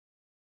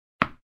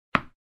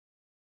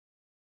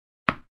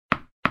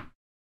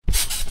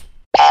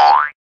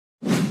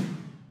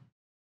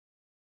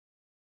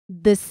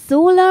The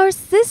solar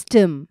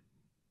system.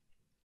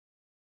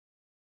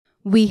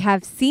 We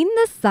have seen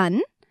the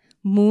sun,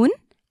 moon,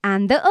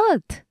 and the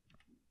earth.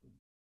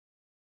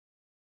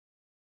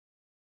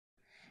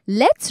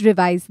 Let's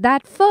revise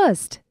that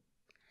first.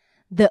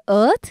 The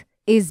earth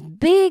is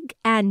big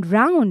and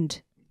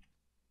round.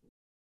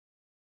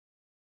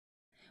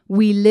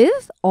 We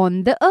live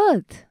on the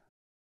earth.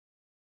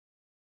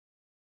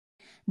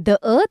 The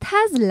earth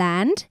has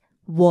land,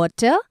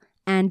 water,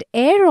 and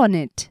air on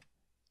it.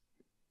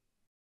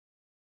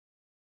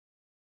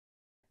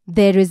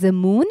 There is a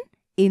moon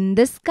in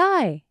the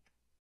sky.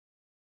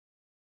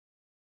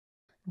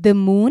 The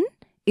moon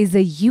is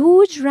a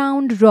huge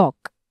round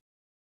rock.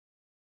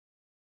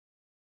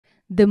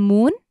 The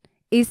moon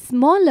is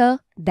smaller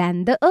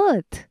than the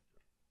earth.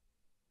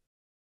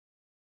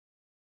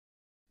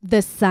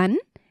 The sun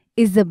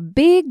is a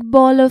big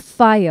ball of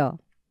fire.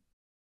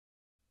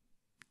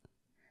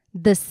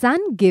 The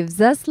sun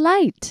gives us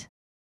light.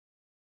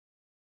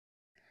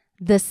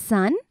 The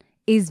sun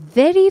is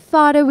very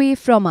far away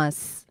from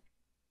us.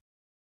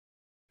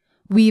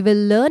 We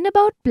will learn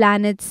about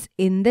planets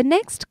in the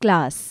next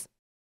class.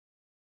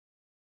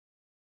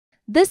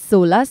 The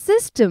solar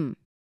system.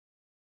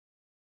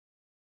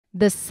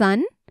 The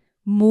sun,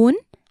 moon,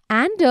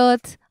 and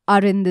earth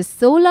are in the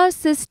solar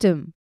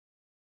system.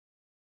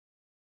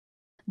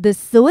 The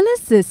solar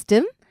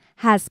system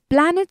has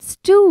planets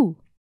too.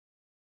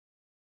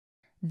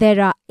 There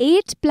are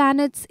 8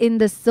 planets in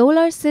the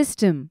solar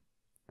system.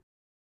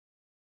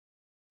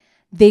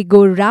 They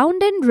go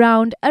round and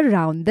round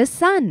around the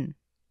sun.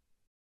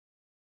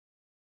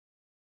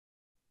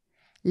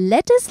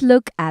 Let us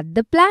look at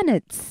the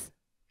planets.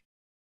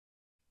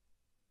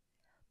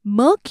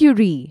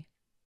 Mercury,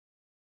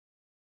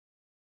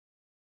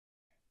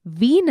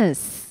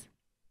 Venus,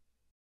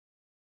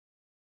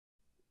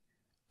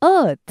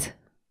 Earth,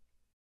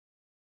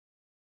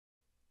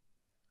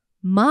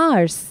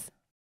 Mars,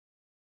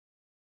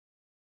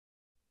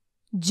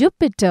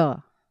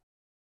 Jupiter,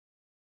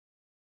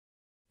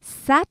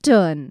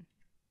 Saturn,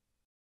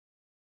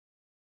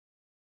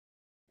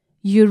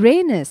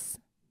 Uranus,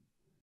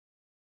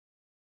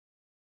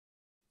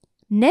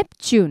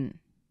 Neptune.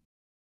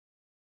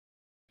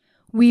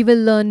 We will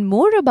learn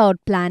more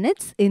about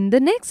planets in the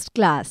next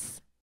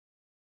class.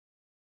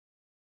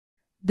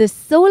 The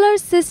solar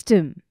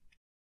system.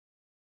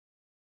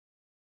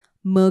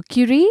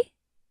 Mercury.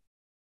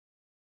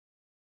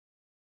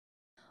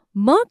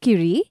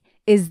 Mercury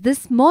is the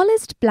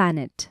smallest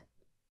planet.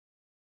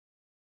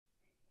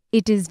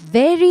 It is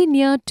very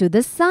near to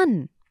the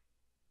sun.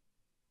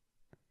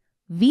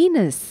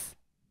 Venus.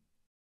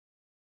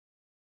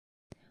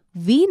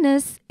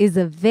 Venus is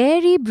a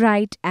very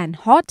bright and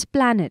hot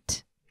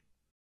planet.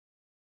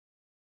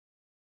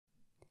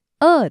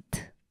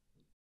 Earth.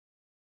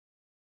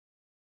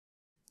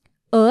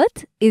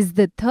 Earth is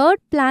the 3rd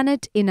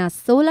planet in our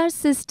solar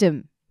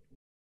system.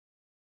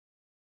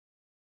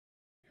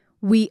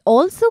 We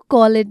also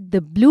call it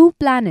the blue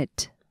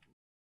planet.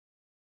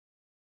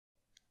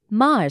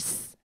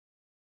 Mars.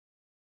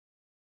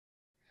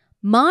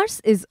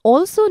 Mars is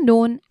also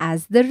known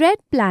as the red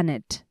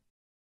planet.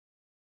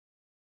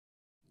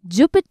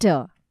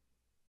 Jupiter.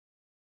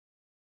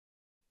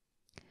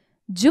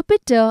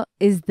 Jupiter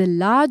is the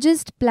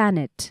largest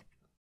planet.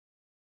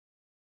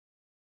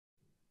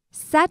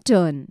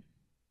 Saturn.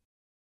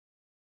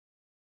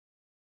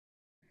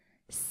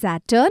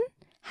 Saturn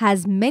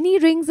has many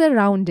rings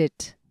around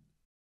it.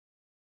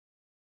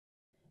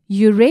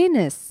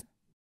 Uranus.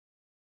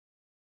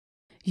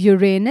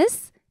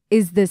 Uranus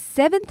is the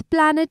 7th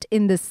planet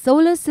in the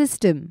solar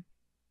system.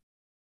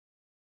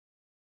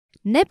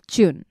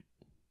 Neptune.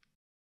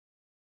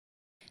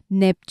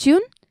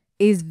 Neptune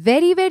is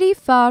very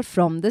far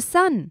from the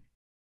sun.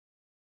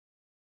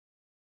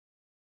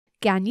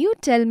 Can you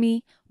tell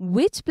me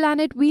which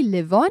planet we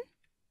live on?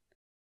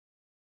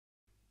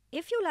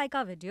 If you like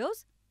our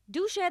videos,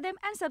 do share them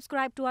and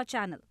subscribe to our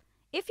channel.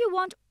 If you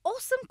want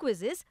awesome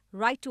quizzes,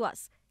 write to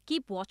us.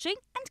 Keep watching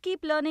and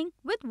keep learning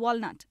with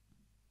Walnut.